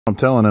I'm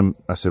telling him,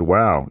 I said,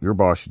 wow, your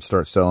boss should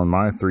start selling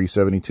my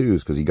 372s,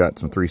 because he got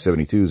some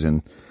 372s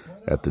in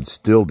at the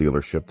Stihl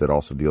dealership that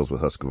also deals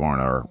with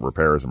Husqvarna or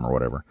repairs them or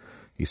whatever.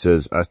 He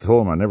says, I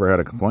told him I never had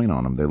a complaint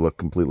on them. They look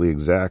completely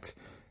exact,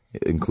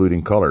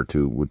 including color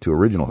to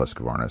original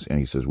Husqvarnas. And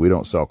he says, we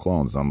don't sell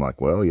clones. I'm like,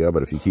 well, yeah,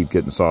 but if you keep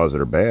getting saws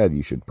that are bad,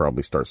 you should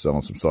probably start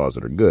selling some saws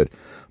that are good.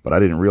 But I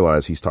didn't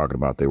realize he's talking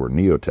about they were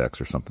Neotechs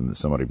or something that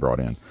somebody brought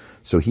in.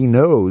 So he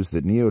knows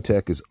that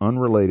Neotech is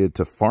unrelated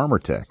to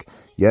FarmerTech.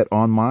 Yet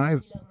on my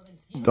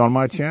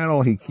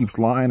channel, he keeps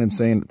lying and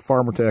saying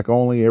FarmerTech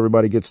only.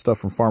 Everybody gets stuff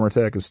from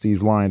FarmerTech, and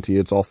Steve's lying to you.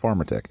 It's all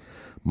FarmerTech.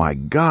 My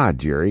God,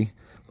 Jerry.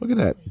 Look at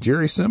that.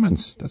 Jerry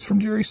Simmons. That's from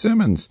Jerry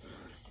Simmons.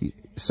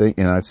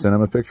 And I sent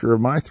him a picture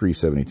of my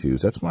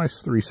 372s. That's my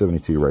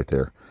 372 right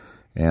there.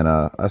 And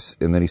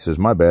then he says,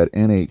 my bad,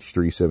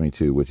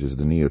 NH372, which is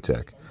the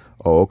Neotech.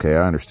 Oh, okay,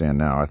 I understand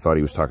now. I thought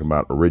he was talking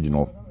about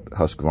original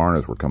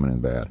Husqvarnas were coming in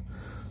bad.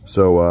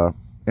 So,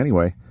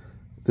 anyway,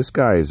 this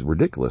guy is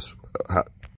ridiculous.